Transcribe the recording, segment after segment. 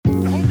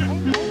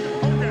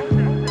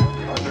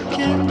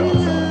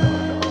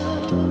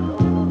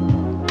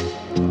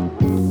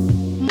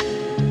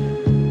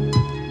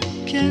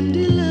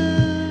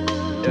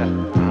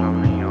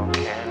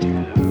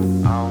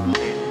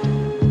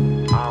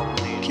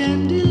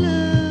candy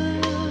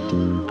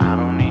love. I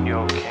don't need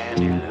your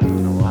candy love.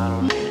 No, I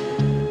don't need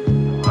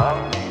it. I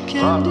don't need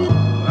Candy,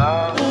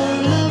 all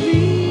of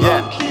you.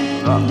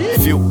 Yeah.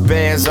 Few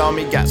bands on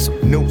me, got some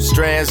new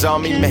strands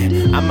on me,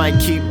 man. I might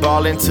keep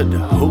ballin' till the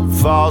hoop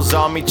falls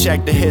on me.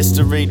 Check the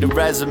history, the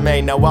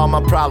resume. Now all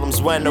my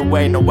problems went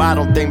away. No, I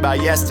don't think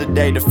about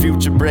yesterday. The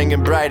future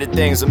bringing brighter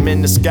things. I'm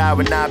in the sky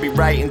when I be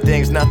writing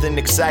things. Nothing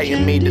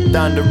exciting me. The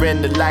thunder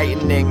and the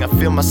lightning. I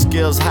feel my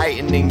skills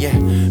heightening. Yeah,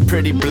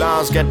 pretty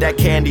blondes got that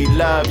candy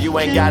love. You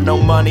ain't got no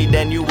money,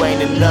 then you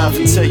ain't enough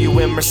until you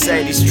in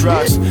Mercedes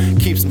trucks.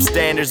 Keep some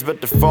standards,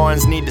 but the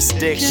foreigns need to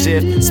stick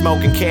shift.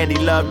 Smoking candy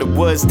love, the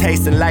woods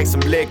tasting like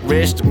some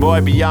licorice. The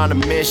boy be on a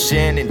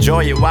mission,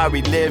 enjoy it while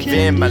we live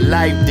in. My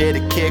life did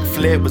a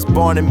kickflip, was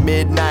born in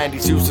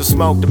mid-90s. Used to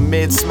smoke the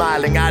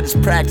mid-smiling, I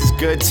just practice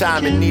good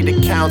timing. Need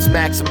accounts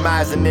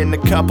maximizing in a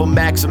couple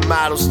maxim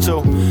models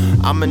too.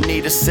 I'ma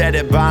need a set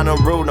at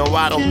Bonnaroo, no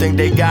I don't think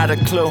they got a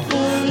clue.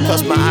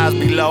 Plus my eyes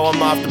be low,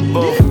 I'm off the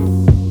boo.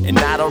 And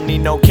I don't need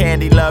no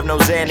candy love, no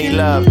Zanny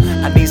love.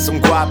 I need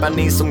some guap, I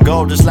need some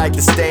gold just like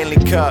the Stanley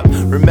Cup.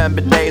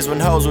 Remember days when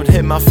hoes would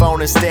hit my phone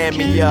and stand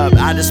me up.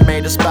 I just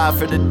made a spot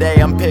for the day,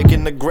 I'm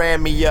picking the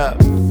Grammy up.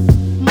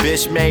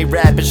 Bitch made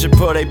rappers should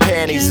put their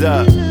panties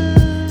up.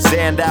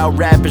 Zanned out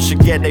rappers should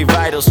get their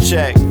vitals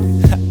checked.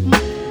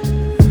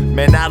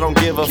 Man, I don't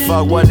give a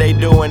fuck what they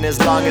doing. As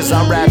long as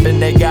I'm rapping,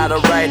 they gotta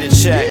write a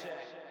check.